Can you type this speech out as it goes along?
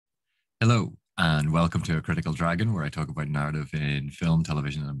Hello, and welcome to A Critical Dragon, where I talk about narrative in film,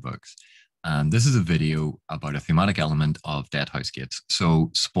 television, and books. And this is a video about a thematic element of Deadhouse Gates.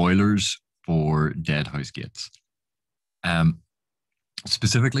 So, spoilers for Deadhouse Gates. Um,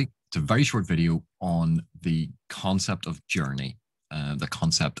 Specifically, it's a very short video on the concept of journey, the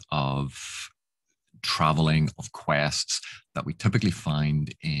concept of traveling, of quests that we typically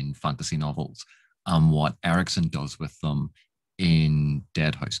find in fantasy novels, and what Erikson does with them in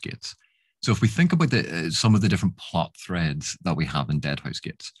Deadhouse Gates. So if we think about some of the different plot threads that we have in Deadhouse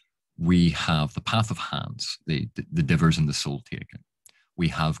Gates, we have the Path of Hands, the Divers and the Soul Taken. We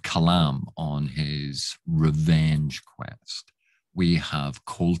have Kalam on his revenge quest. We have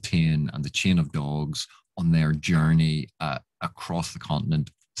Coltane and the Chain of Dogs on their journey across the continent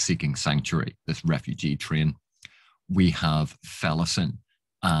seeking sanctuary, this refugee train. We have Felison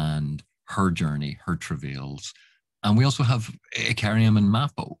and her journey, her travails. And we also have Icarium and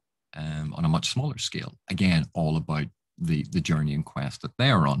Mappo on a much smaller scale. Again, all about the journey and quest that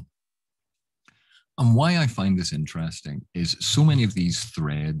they're on. And why I find this interesting is so many of these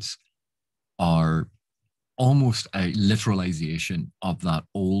threads are almost a literalization of that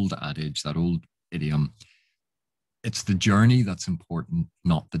old adage, that old idiom. It's the journey that's important,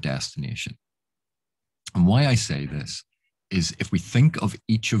 not the destination. And why I say this is if we think of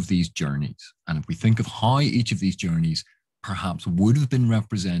each of these journeys, and if we think of how each of these journeys perhaps would have been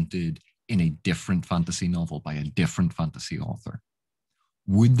represented in a different fantasy novel by a different fantasy author,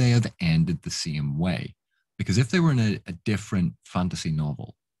 would they have ended the same way? Because if they were in a different fantasy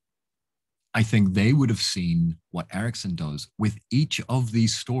novel, I think they would have seen what Erikson does with each of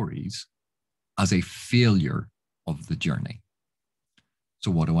these stories as a failure of the journey.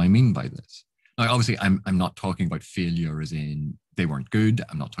 So what do I mean by this? Now, obviously, I'm not talking about failure as in they weren't good.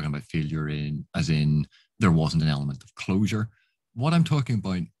 I'm not talking about failure as in there wasn't an element of closure. What I'm talking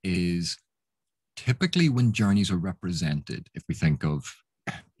about is typically when journeys are represented, if we think of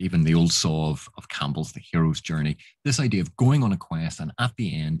even the old saw of Campbell's The Hero's Journey, this idea of going on a quest and at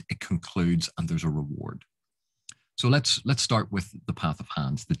the end it concludes and there's a reward. So let's start with the Path of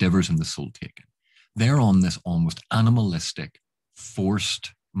Hands, the Divers and the Soul Taken. They're on this almost animalistic,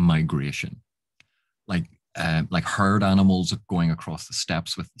 forced migration, like herd animals going across the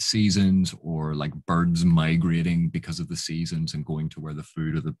steppes with the seasons, or like birds migrating because of the seasons and going to where the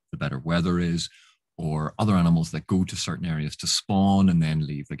food or the better weather is, or other animals that go to certain areas to spawn and then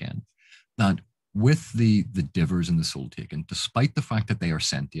leave again. That with the Divers and the Soul Taken, despite the fact that they are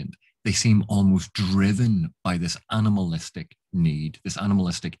sentient, they seem almost driven by this animalistic need, this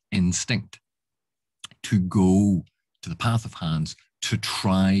animalistic instinct to go to the Path of Hands to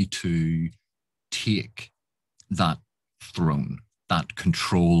try to take that throne, that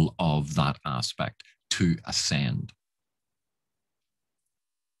control of that aspect, to ascend.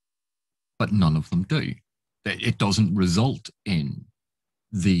 But none of them do. It doesn't result in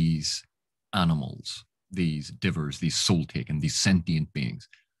these animals, these divers, these soul taken, these sentient beings.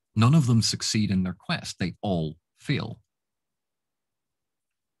 None of them succeed in their quest. They all fail.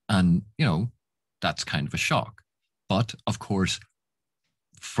 And, that's kind of a shock. But of course,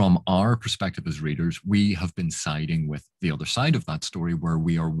 from our perspective as readers, we have been siding with the other side of that story, where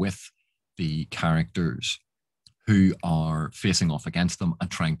we are with the characters who are facing off against them and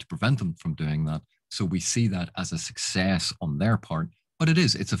trying to prevent them from doing that. So we see that as a success on their part, but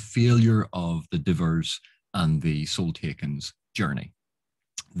it's a failure of the Divers and the Soul Taken's journey.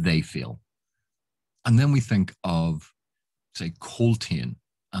 They fail. And then we think of, say, Coltane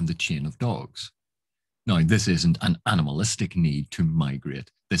and the Chain of Dogs. Now, this isn't an animalistic need to migrate.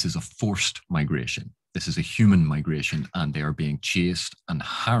 This is a forced migration. This is a human migration, and they are being chased and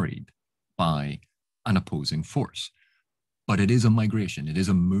harried by an opposing force. But it is a migration. It is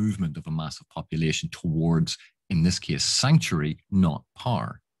a movement of a massive population towards, in this case, sanctuary, not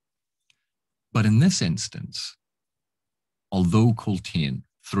power. But in this instance, although Coltane,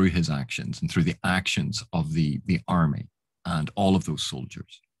 through his actions and through the actions of the army and all of those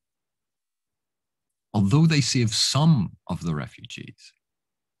soldiers, although they save some of the refugees,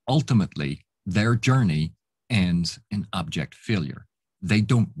 ultimately their journey ends in abject failure. They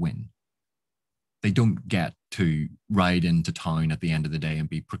don't win. They don't get to ride into town at the end of the day and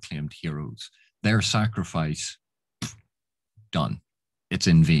be proclaimed heroes. Their sacrifice, done. It's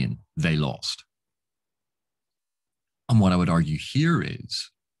in vain. They lost. And what I would argue here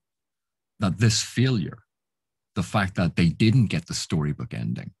is that this failure, the fact that they didn't get the storybook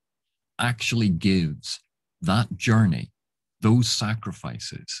ending, actually gives that journey, those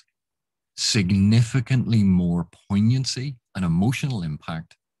sacrifices, significantly more poignancy and emotional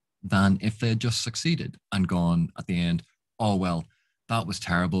impact than if they had just succeeded and gone at the end, oh, well, that was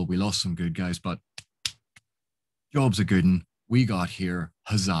terrible. We lost some good guys, but job's a good one. We got here.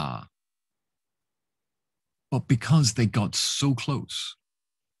 Huzzah. But because they got so close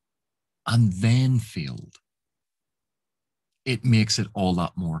and then failed, it makes it all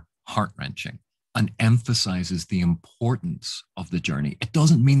that more heart-wrenching and emphasizes the importance of the journey. It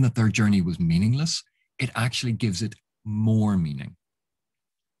doesn't mean that their journey was meaningless. It actually gives it more meaning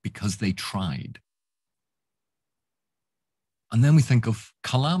because they tried. And then we think of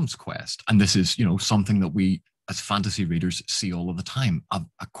Kalam's quest. And this is, something that we as fantasy readers see all of the time, a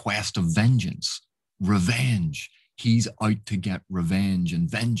quest of vengeance, revenge. He's out to get revenge and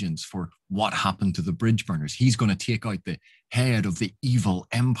vengeance for what happened to the bridge burners. He's going to take out the head of the evil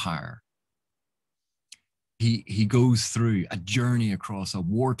empire. He goes through a journey across a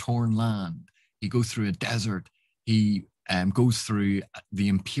war-torn land. He goes through a desert. He goes through the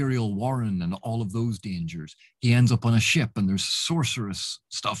Imperial Warren and all of those dangers. He ends up on a ship and there's sorcerous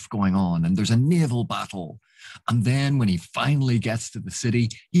stuff going on and there's a naval battle. And then when he finally gets to the city,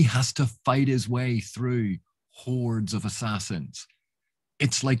 he has to fight his way through hordes of assassins.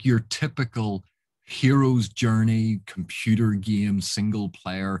 It's like your typical hero's journey, computer game, single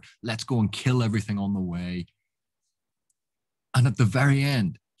player. Let's go and kill everything on the way. And at the very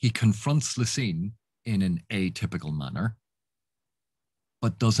end, he confronts Lucine in an atypical manner,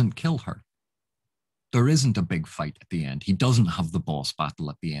 but doesn't kill her. There isn't a big fight at the end. He doesn't have the boss battle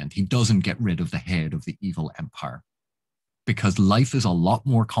at the end. He doesn't get rid of the head of the evil empire because life is a lot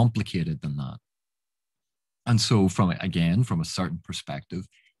more complicated than that. And so from a certain perspective,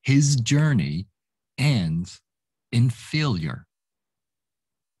 his journey ends in failure.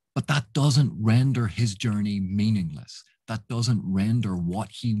 But that doesn't render his journey meaningless. That doesn't render what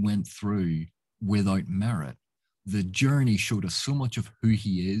he went through without merit. The journey showed us so much of who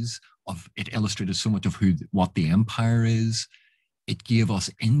he is, it illustrated so much of what the empire is. It gave us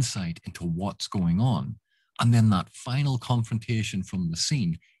insight into what's going on. And then that final confrontation from the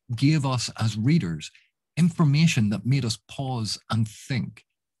scene gave us as readers information that made us pause and think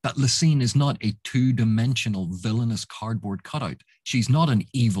that Lucine is not a two-dimensional villainous cardboard cutout. She's not an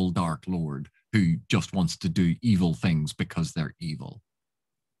evil Dark Lord who just wants to do evil things because they're evil.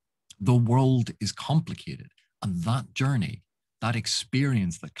 The world is complicated, and that journey, that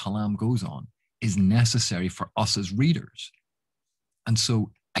experience that Kalam goes on, is necessary for us as readers. And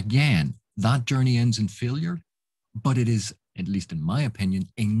so, again, that journey ends in failure, but it is, at least in my opinion,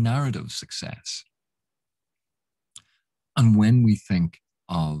 a narrative success. And when we think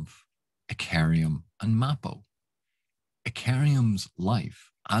of Ikariam and Mappo, Ikariam's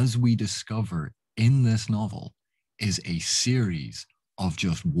life, as we discover in this novel, is a series of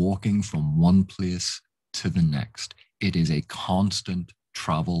just walking from one place to the next. It is a constant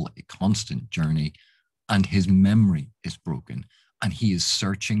travel, a constant journey, and his memory is broken. And he is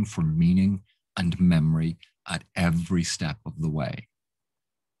searching for meaning and memory at every step of the way.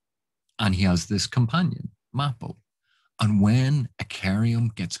 And he has this companion, Mappo. And when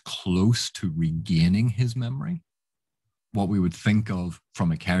Ikariam gets close to regaining his memory, what we would think of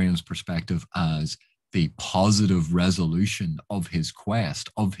from Ikariam's perspective as the positive resolution of his quest,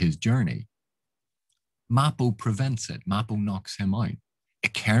 of his journey, Mappo prevents it. Mappo knocks him out.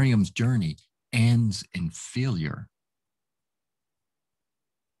 Ikariam's journey ends in failure.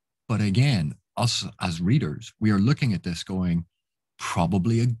 But again, us as readers, we are looking at this going,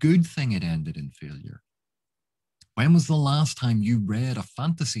 probably a good thing it ended in failure. When was the last time you read a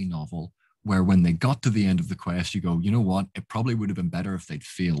fantasy novel where when they got to the end of the quest, you go, you know what, it probably would have been better if they'd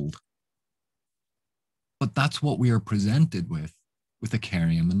failed. But that's what we are presented with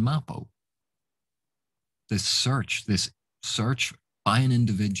Ikariam and Mappo. This search by an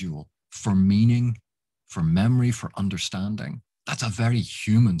individual for meaning, for memory, for understanding, that's a very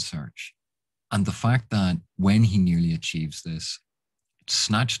human search. And the fact that when he nearly achieves this, it's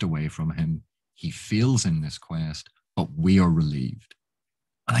snatched away from him, he fails in this quest, but we are relieved.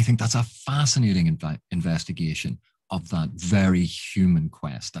 And I think that's a fascinating investigation of that very human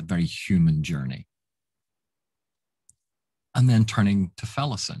quest, that very human journey. And then turning to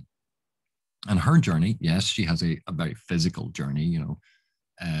Felicin. And her journey, yes, she has a very physical journey,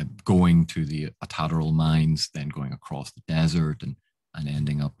 going to the Atataril mines, then going across the desert and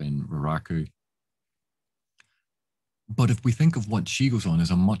ending up in Raraku. But if we think of what she goes on as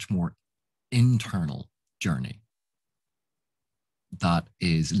a much more internal journey that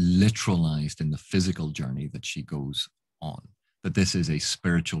is literalized in the physical journey that she goes on, that this is a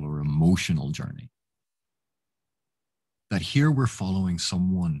spiritual or emotional journey, that here we're following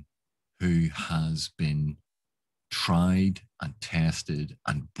someone who has been tried and tested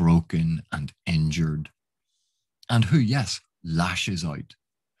and broken and injured, and who, yes, lashes out,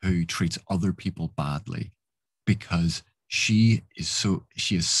 who treats other people badly because she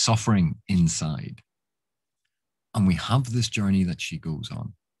is suffering inside. And we have this journey that she goes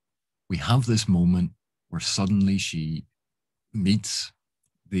on. We have this moment where suddenly she meets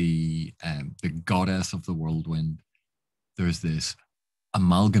the goddess of the whirlwind. There's this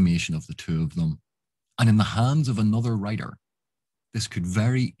amalgamation of the two of them. And in the hands of another writer, this could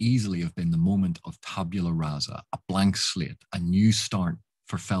very easily have been the moment of tabula rasa, a blank slate, a new start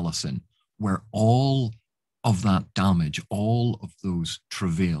for Fellowson, where all of that damage, all of those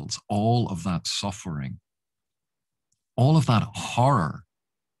travails, all of that suffering, all of that horror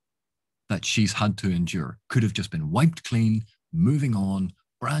that she's had to endure could have just been wiped clean, moving on,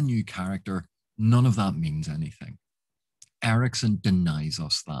 brand new character. None of that means anything. Erikson denies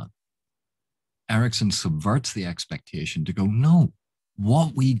us that. Erikson subverts the expectation to go, no,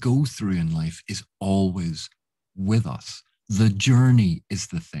 what we go through in life is always with us. The journey is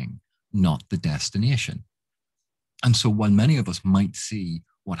the thing, not the destination. And so while many of us might see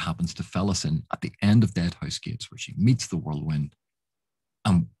what happens to Fellowson at the end of Deadhouse Gates, where she meets the whirlwind,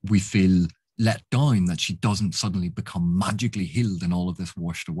 and we feel let down that she doesn't suddenly become magically healed and all of this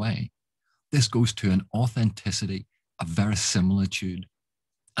washed away, this goes to an authenticity, a verisimilitude,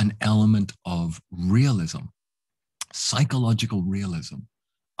 an element of realism, psychological realism,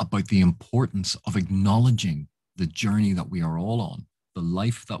 about the importance of acknowledging the journey that we are all on, the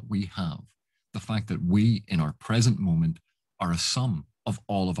life that we have, the fact that we, in our present moment, are a sum of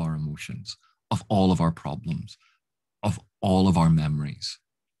all of our emotions, of all of our problems, of all of our memories,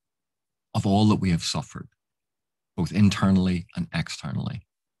 of all that we have suffered, both internally and externally,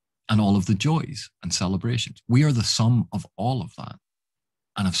 and all of the joys and celebrations. We are the sum of all of that.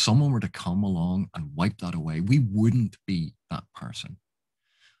 And if someone were to come along and wipe that away, we wouldn't be that person.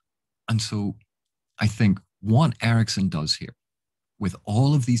 And so I think what Erikson does here, with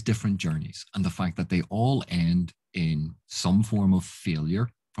all of these different journeys and the fact that they all end in some form of failure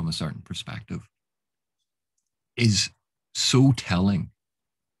from a certain perspective, is so telling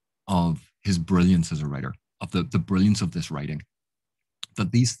of his brilliance as a writer, of the brilliance of this writing,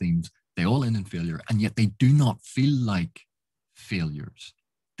 that these themes, they all end in failure, and yet they do not feel like failures.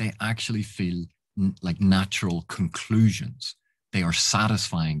 They actually feel like natural conclusions. They are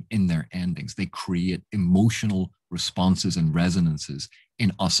satisfying in their endings. They create emotional responses and resonances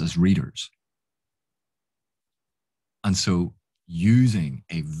in us as readers. And so, using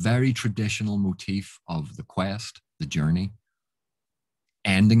a very traditional motif of the quest, the journey,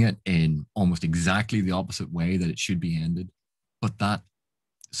 ending it in almost exactly the opposite way that it should be ended, but that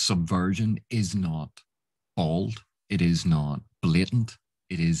subversion is not bald, it is not blatant,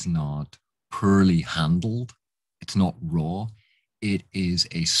 it is not poorly handled, it's not raw. It is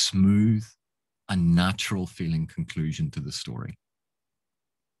a smooth and natural feeling conclusion to the story.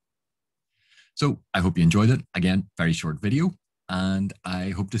 So I hope you enjoyed it. Again, very short video, and I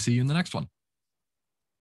hope to see you in the next one.